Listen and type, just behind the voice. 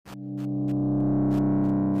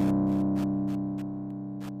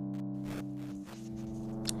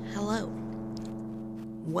Hello.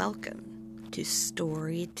 Welcome to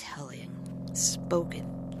Storytelling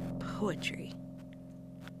Spoken Poetry.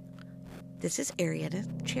 This is Ariana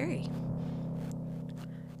Cherry.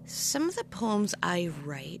 Some of the poems I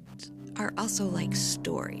write are also like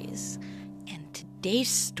stories, and today's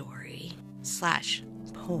story /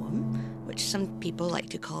 poem, which some people like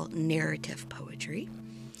to call narrative poetry,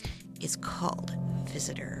 is called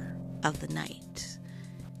Visitor of the Night.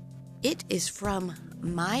 It is from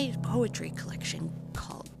my poetry collection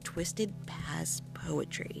called Twisted Paths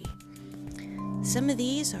Poetry. Some of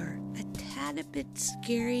these are a tad a bit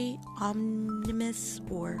scary, ominous,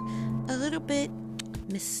 or a little bit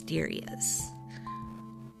mysterious.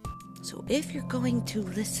 So if you're going to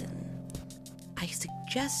listen, I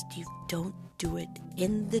suggest you don't do it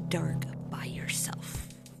in the dark by yourself.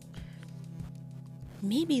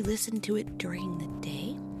 Maybe listen to it during the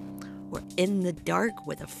day or in the dark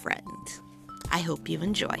with a friend. I hope you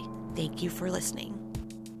enjoy. Thank you for listening.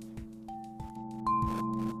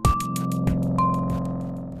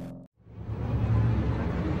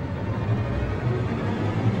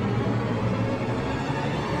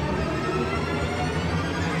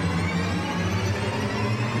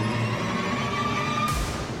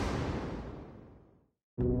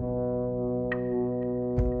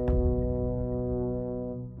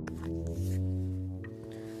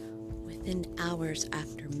 Within hours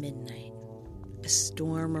after midnight, a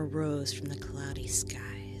storm arose from the cloudy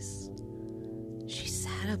skies. She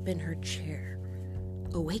sat up in her chair,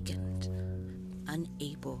 awakened,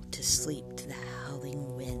 unable to sleep to the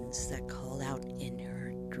howling winds that called out in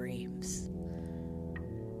her dreams.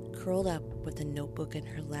 Curled up with a notebook in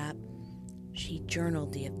her lap, she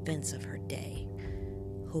journaled the events of her day,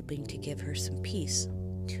 hoping to give her some peace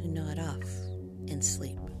to nod off and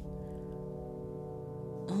sleep.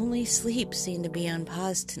 Only sleep seemed to be on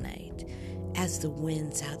pause tonight, as the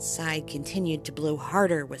winds outside continued to blow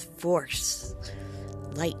harder with force.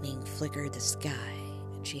 Lightning flickered the sky,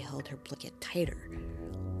 and she held her blanket tighter,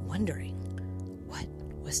 wondering what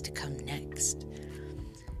was to come next.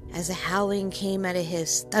 As the howling came at a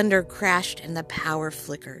hiss, thunder crashed and the power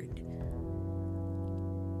flickered.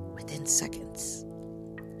 Within seconds,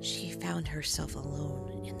 she found herself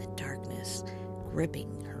alone in the darkness,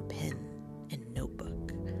 gripping her pen and notebook.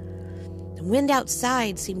 The wind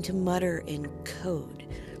outside seemed to mutter in code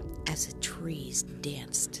as the trees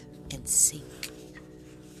danced and sang.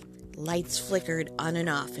 Lights flickered on and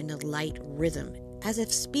off in a light rhythm, as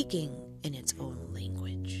if speaking in its own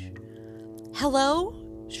language. "Hello?"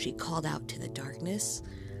 she called out to the darkness.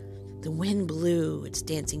 The wind blew its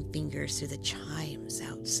dancing fingers through the chimes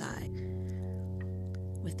outside.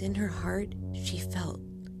 Within her heart, she felt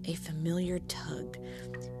a familiar tug,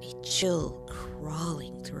 a chill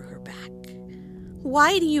crawling through her back.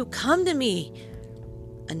 "Why do you come to me?"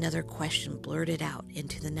 Another question blurted out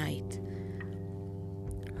into the night.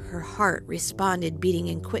 Her heart responded, beating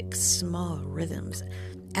in quick, small rhythms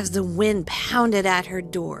as the wind pounded at her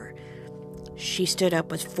door. She stood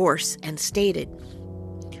up with force and stated,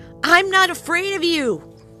 "I'm not afraid of you!"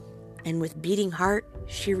 And with beating heart,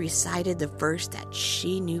 she recited the verse that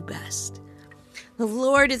she knew best. "The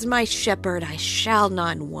Lord is my shepherd, I shall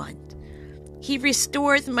not want. He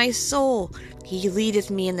restoreth my soul. He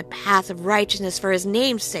leadeth me in the path of righteousness for his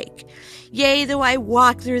name's sake. Yea, though I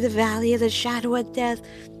walk through the valley of the shadow of death,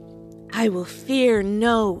 I will fear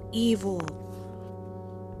no evil."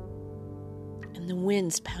 And the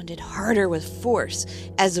winds pounded harder with force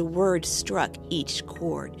as the word struck each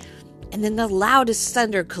chord, and then the loudest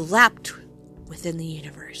thunder collapsed within the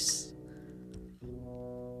universe.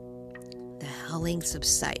 The howling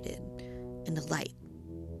subsided, and the light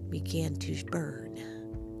began to burn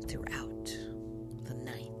throughout the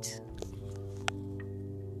night.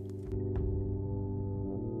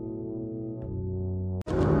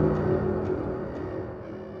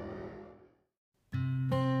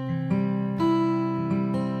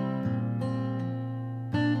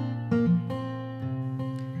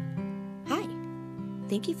 Hi,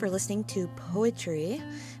 thank you for listening to Poetry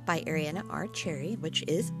by Ariana R. Cherry, which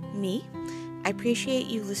is me. I appreciate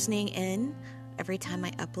you listening in every time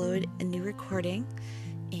I upload a new recording,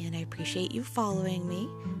 and I appreciate you following me.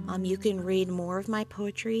 You can read more of my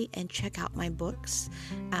poetry and check out my books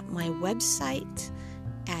at my website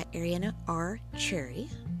at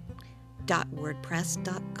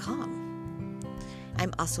arianarcherry.wordpress.com.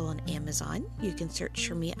 I'm also on Amazon. You can search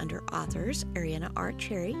for me under authors, Ariana R.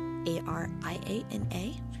 Cherry,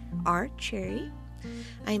 Ariana R. Cherry.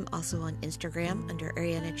 I'm also on Instagram under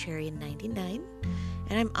Ariana Cherry 99,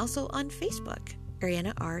 and I'm also on Facebook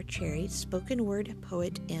Ariana R. Cherry, spoken word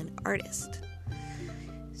poet and artist.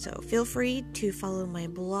 So feel free to follow my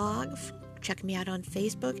blog. Check me out on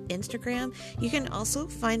Facebook, Instagram. You can also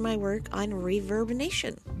find my work on Reverb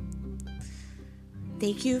Nation.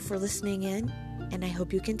 Thank you for listening in, and I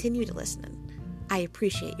hope you continue to listen. I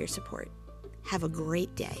appreciate your support. Have a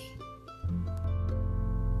great day.